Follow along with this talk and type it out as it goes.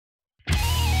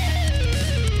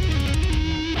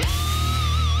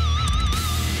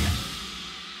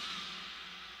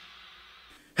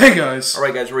Hey guys!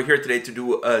 Alright guys, we're here today to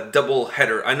do a double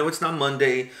header. I know it's not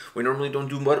Monday. We normally don't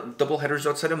do double headers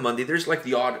outside of Monday. There's like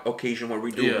the odd occasion where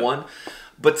we do one.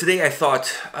 But today I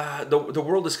thought, the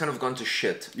world has kind of gone to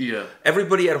shit. Yeah.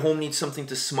 Everybody at home needs something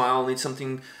to smile, needs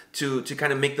something to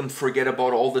kind of make them forget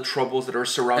about all the troubles that are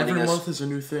surrounding us. Every month is a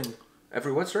new thing.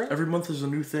 Every what, sorry? Every month is a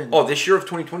new thing. Oh, this year of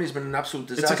 2020 has been an absolute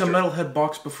disaster. It's like a metalhead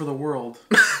box before the world.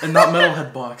 And not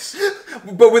metalhead box.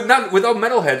 But without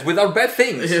metalheads, without bad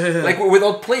things. Yeah. Like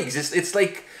without plagues. It's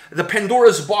like the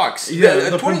Pandora's box. Yeah,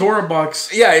 the Pandora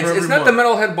box. Yeah, it's not the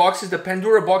metalhead box, it's the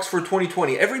Pandora box for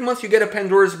 2020. Every month you get a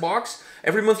Pandora's box,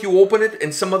 every month you open it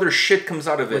and some other shit comes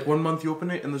out of it. Like 1 month you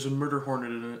open it and there's a murder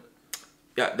hornet in it.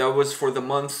 Yeah, that was for the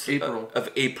month April. Of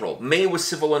April. May was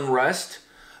civil unrest.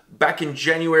 Back in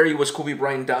January was Kobe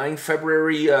Bryant dying.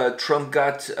 February, Trump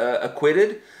got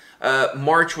acquitted.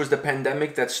 March was the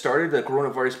pandemic that started, the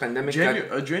coronavirus pandemic.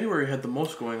 January had the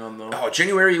most going on, though. Oh,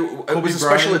 January was a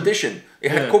special edition.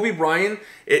 It had Kobe Bryant.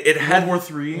 It had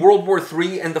World War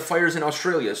III and the fires in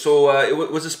Australia. So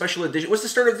it was a special edition. It was the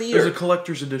start of the year. It was a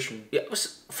collector's edition. Yeah, it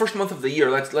was first month of the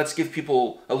year. Let's give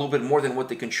people a little bit more than what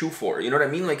they can chew for. You know what I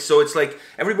mean? Like, so it's like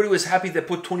everybody was happy they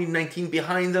put 2019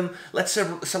 behind them. Let's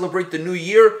celebrate the new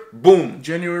year. Boom.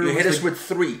 January. You hit us with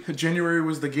 3. January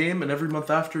was the game, and every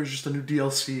month after is just a new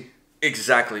DLC.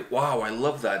 Exactly. Wow, I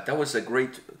love that. That was a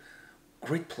great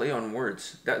play on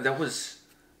words. That was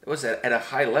at a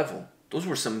high level. Those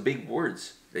were some big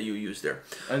words that you used there.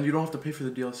 And you don't have to pay for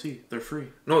the DLC. They're free.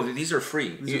 No, these are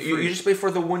free. You just pay for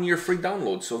the 1 year free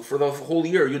download. So for the whole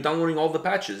year, you're downloading all the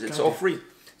patches. It's all free.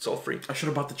 It's all free. I should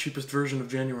have bought the cheapest version of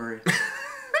January.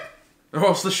 Or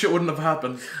else this shit wouldn't have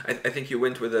happened. I think you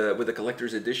went with a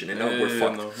collector's edition, and now we're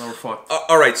fucked. No, now we're fucked.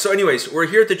 Alright, so anyways, we're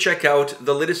here to check out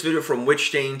the latest video from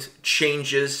Taint,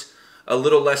 Changes, A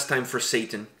Little Less Time for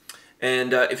Satan.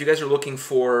 And if you guys are looking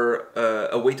for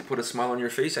a way to put a smile on your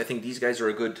face, I think these guys are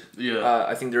a good.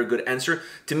 I think they're a good answer.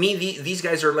 To me, these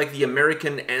guys are like the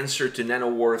American answer to Nano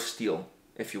War of Steel,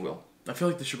 if you will. I feel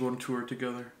like they should go on tour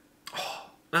together.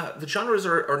 The genres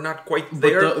are not quite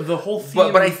there. But the whole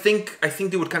theme. But I think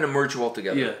they would kind of merge well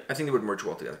together. Yeah. I think they would merge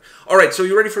well together. All right, so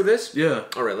you ready for this? Yeah.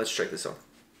 All right, let's check this out.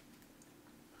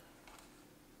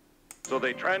 So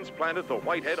they transplanted the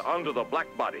whitehead onto the black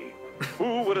body.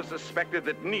 Who would have suspected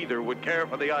that neither would care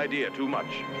for the idea too much?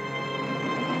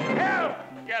 Help!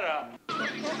 Get up!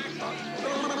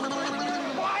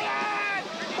 Quiet!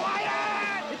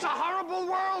 Quiet! It's a horrible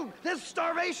world! There's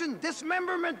starvation,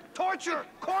 dismemberment, torture,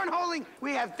 cornholing.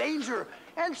 We have danger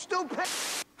and stupid.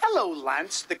 Hello,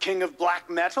 Lance, the king of black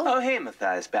metal. Oh, hey,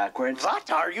 Matthias backwards. What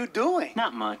are you doing?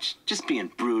 Not much. Just being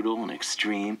brutal and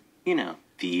extreme. You know,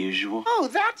 the usual. Oh,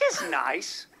 that is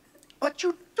nice. But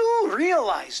you do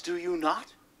realize, do you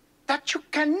not, that you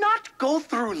cannot go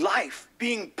through life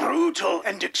being brutal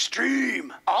and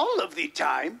extreme all of the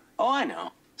time? Oh, I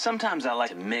know. Sometimes I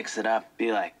like to mix it up,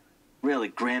 be like really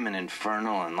grim and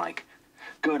infernal, and like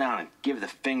go down and give the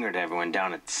finger to everyone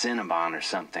down at Cinnabon or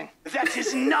something. That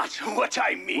is not what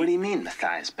I mean. What do you mean,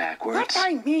 Matthias backwards? What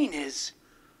I mean is,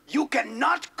 you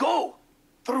cannot go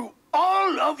through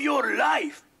all of your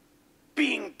life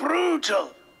being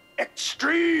brutal,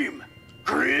 extreme,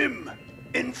 grim,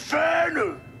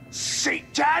 infernal,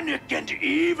 satanic, and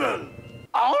evil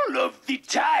all of the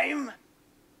time.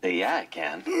 Yeah, I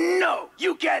can. No,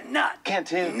 you cannot. Can't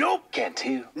too. Nope. Can't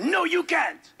too. No, you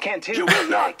can't. Can't too. You will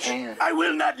not. I can. I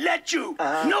will not let you.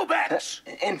 No backs.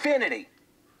 Infinity.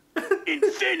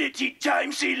 Infinity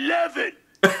times 11.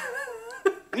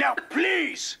 Now,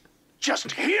 please,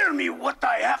 just hear me what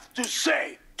I have to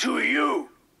say to you.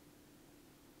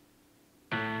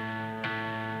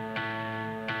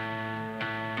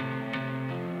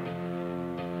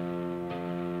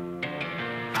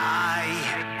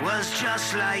 I was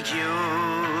just like you,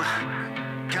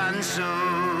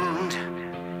 consumed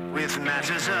with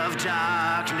matters of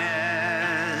darkness.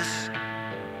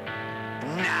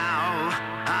 Now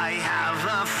I have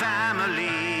a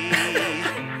family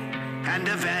and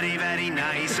a very, very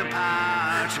nice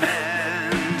apartment.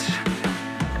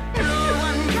 No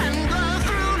one can go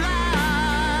through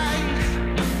life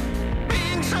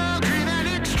being so grim and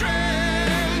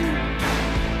extreme.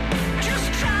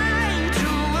 Just try to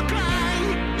apply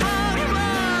for a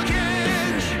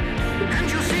mortgage and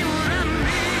you'll see what I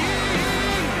mean.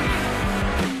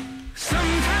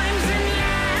 Sometimes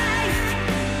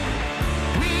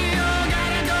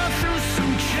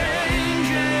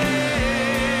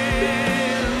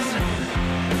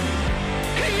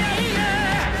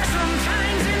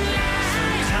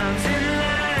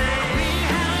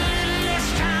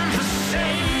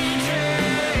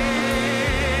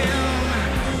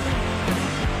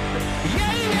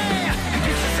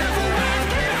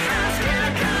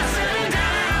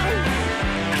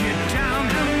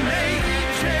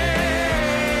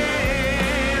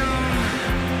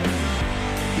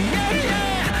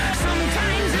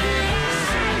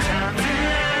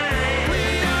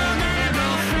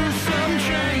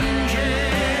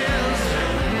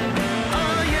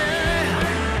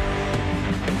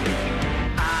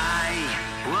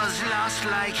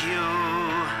like you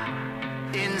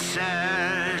in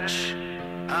search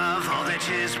of all that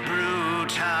is brutal.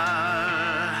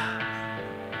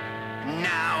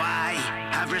 Now I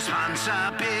have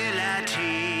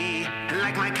responsibility,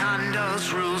 like my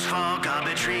condo's rules for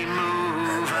garbage removal.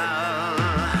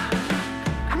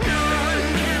 No one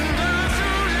can go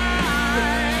through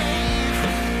life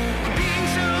being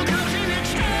so close in a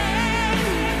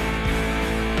chain.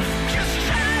 Just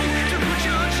try to put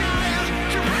your child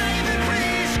to private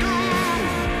preschool.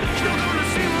 You're gonna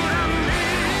see what I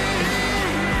mean.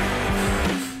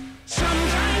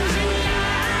 Sometimes in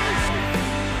life,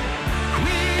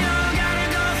 we all gotta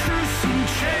go through some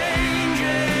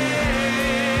changes.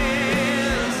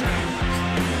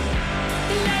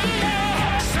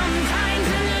 Sometimes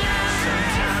in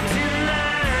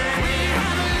life, we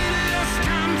have a little less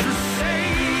time for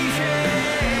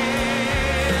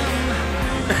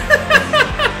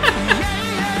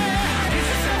Get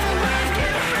yourself a wife,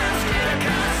 get a house, get a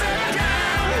car, settle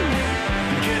down.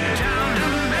 Get down to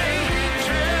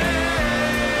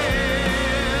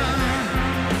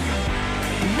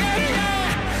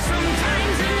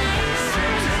Sometimes in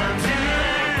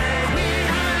life, we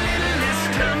have a little less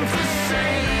time for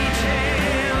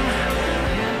Satan.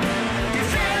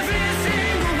 If every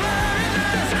single one of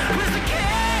us was the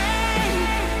king,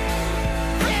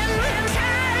 then when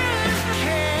time is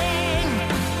king,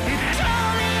 it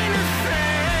don't mean a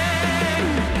thing.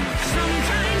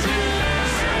 Sometimes in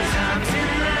life,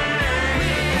 we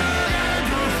all gotta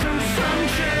go through some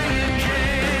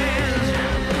changes.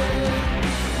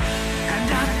 And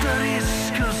at the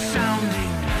risk of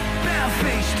sounding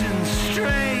barefaced and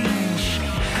strange,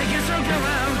 I guess I'll go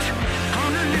out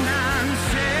on a limb and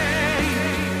say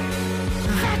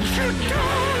that you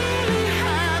don't really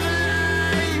have a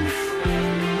life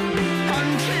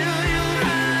until you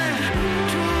have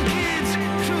two kids,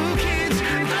 two kids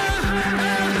and a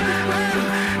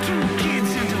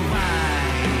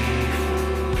wife.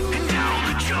 And all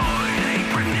the joy they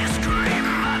bring this dream,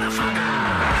 motherfucker.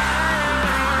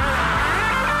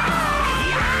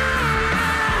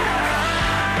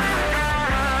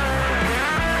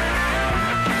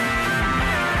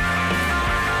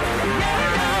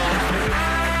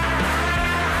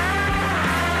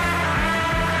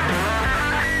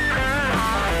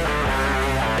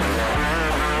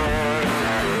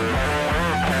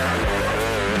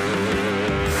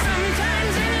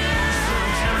 Sometimes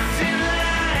in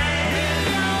life,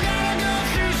 we all gotta go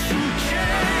through some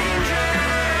changes.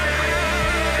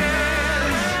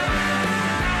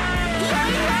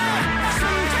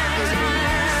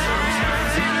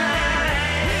 Sometimes in life, we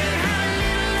have a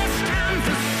little less time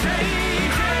for Satan.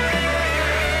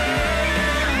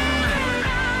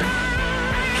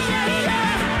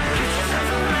 Get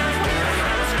yourself a wife, get a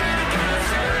house, get a car,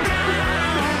 settle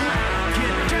down.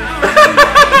 Get down.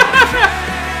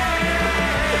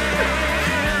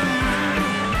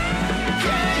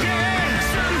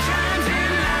 Sometimes in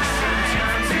life,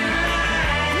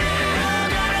 we all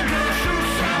gotta go through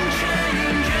some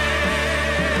changes.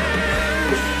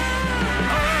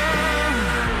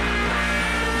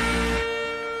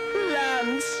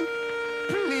 Lance,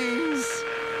 please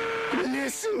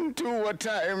listen to what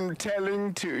I'm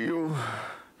telling to you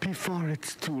before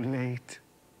it's too late.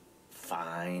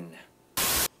 Fine.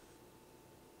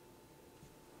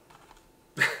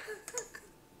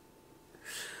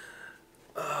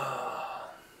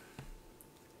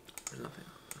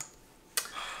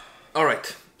 All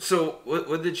right. So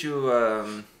what did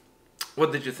you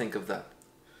think of that?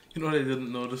 You know what I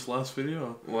didn't notice last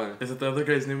video? What? Is that the other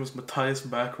guy's name was Matthias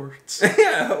backwards?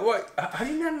 Yeah. What? How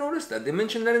did you not notice that? They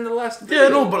mentioned that in the last video. Yeah,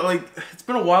 no, but like, it's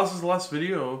been a while since the last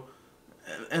video.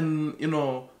 And you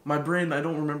know, my brain, I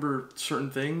don't remember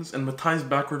certain things. And Matthias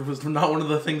backward was not one of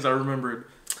the things I remembered.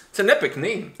 It's an epic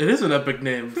name. It is an epic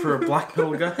name for a black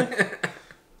metal guy.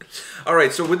 All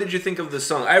right. So what did you think of the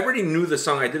song? I already knew the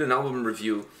song. I did an album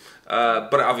review,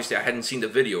 but obviously I hadn't seen the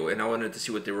video, and I wanted to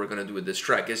see what they were gonna do with this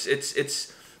track.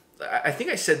 It's. I think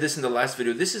I said this in the last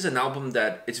video. This is an album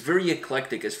that it's very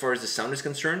eclectic as far as the sound is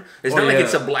concerned. It's not like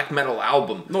it's a black metal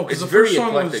album. No, because it's the very first song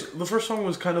eclectic. the first song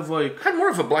was kind of like Had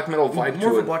more of a black metal vibe more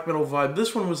to of it. a black metal vibe.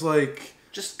 This one was like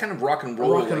Just kind of rock and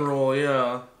roll. rock and roll,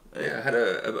 yeah. Yeah, had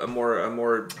a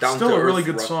more down to Still a earth really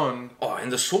good rock. song. Oh,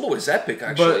 and the solo is epic.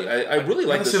 Actually, I really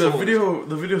like the the solo. video.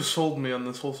 The video sold me on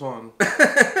this whole song.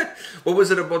 What was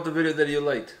it about the video that you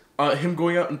liked? Him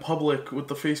going out in public with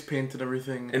the face paint and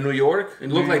everything. In New York, it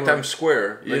looked like Times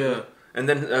Square. Like, Yeah. And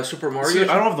then Super Mario. See,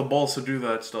 I don't have the balls to do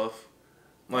that stuff.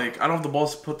 Like, I don't have the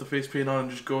balls to put the face paint on and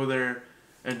just go there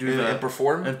and do that and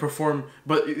perform. and perform.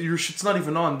 But your shit's not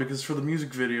even on because for the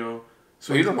music video,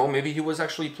 So you don't know, maybe he was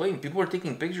actually playing. People were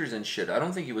taking pictures and shit. I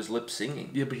don't think he was lip singing.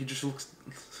 Yeah, but he just looks...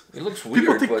 It looks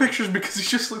weird. People take pictures because he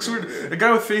just looks weird. A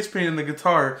guy with face paint and the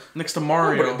guitar next to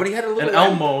Mario. But he had a little and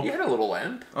lamp. Elmo. He had a little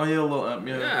lamp. Oh, yeah, a little lamp,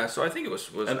 yeah. Yeah, so I think it was...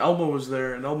 And Elmo was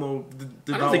there, and Elmo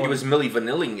did I don't think it was Milli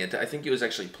Vanilling it. I think he was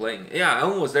actually playing. Yeah,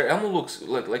 Elmo was there. Elmo looks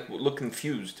look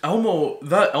confused.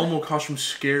 That Elmo costume's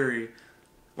scary.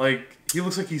 Like, he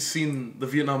looks like he's seen the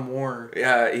Vietnam War.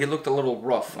 Yeah, he looked a little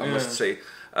rough, I must say.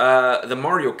 The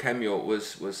Mario cameo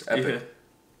was epic. Yeah.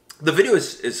 The video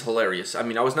is hilarious. I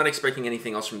mean, I was not expecting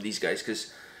anything else from these guys,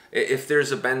 because if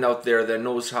there's a band out there that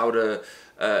knows how to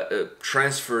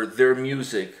transfer their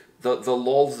music, the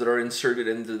lulls that are inserted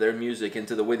into their music,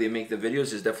 into the way they make the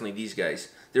videos, is definitely these guys.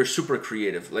 They're super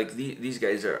creative. Like, these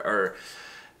guys are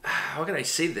how can I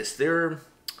say this?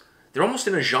 They're almost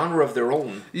in a genre of their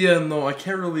own. Yeah, no, I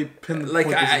can't really pin Like,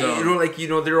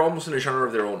 they're almost in a genre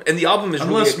of their own. And the album is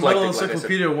really eclectic. Unless Metal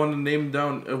Encyclopedia want to name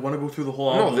down, want to go through the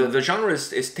whole album. No, the genre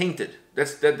is tainted.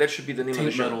 That should be the name of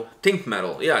the genre. Taint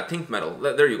metal. Yeah, taint metal.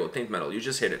 There you go, taint metal. You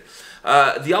just hit it.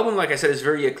 The album, like I said, is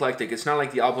very eclectic. It's not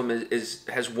like the album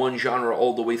has one genre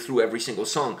all the way through every single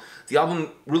song. The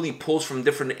album really pulls from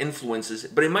different influences,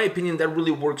 but in my opinion, that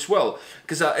really works well,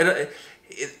 because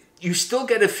you still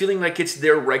get a feeling like it's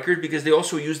their record, because they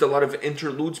also used a lot of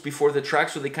interludes before the track,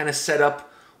 so they kind of set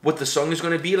up what the song is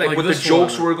going to be, like what the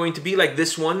jokes were going to be, like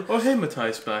this one. Oh, hey,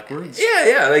 Matthias backwards.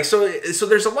 Yeah, like so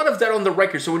there's a lot of that on the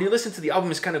record. So when you listen to the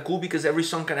album, it's kind of cool because every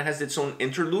song kind of has its own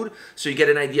interlude, so you get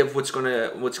an idea of what's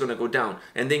gonna go down,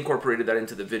 and they incorporated that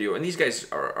into the video. And these guys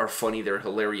are funny, they're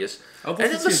hilarious. And then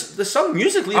the song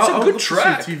musically, it's a good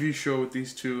track. See a TV show with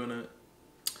these two in it.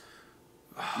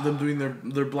 Them doing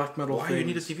their black metal Why things. you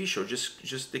need a TV show?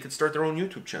 Just they could start their own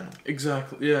YouTube channel.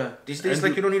 Exactly, yeah. These days,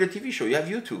 you don't need a TV show. You have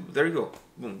YouTube. There you go.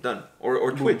 Boom, done.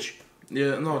 Or Twitch.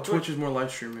 Yeah, no, Twitch is more live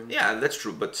streaming. Yeah, that's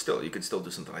true, but still, you could still do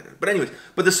something like that. But anyways,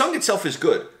 the song itself is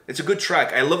good. It's a good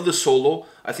track. I love the solo.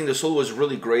 I think the solo is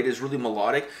really great. It's really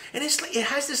melodic, and it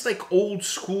has this like old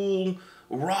school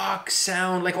rock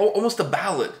sound, like almost a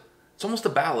ballad. It's almost a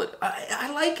ballad.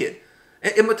 I like it.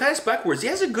 And Matthias Backwards, he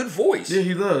has a good voice. Yeah,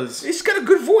 he does. He's got a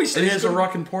good voice. And he has a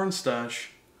rockin' porn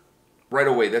stash. Right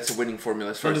away, that's a winning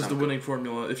formula. That is the winning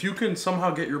formula. If you can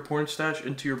somehow get your porn stash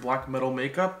into your black metal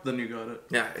makeup, then you got it.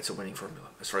 Yeah, it's a winning formula,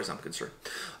 as far as I'm concerned.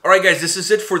 Alright guys, this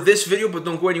is it for this video, but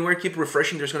don't go anywhere. Keep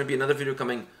refreshing. There's going to be another video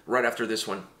coming right after this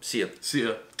one. See ya. See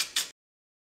ya.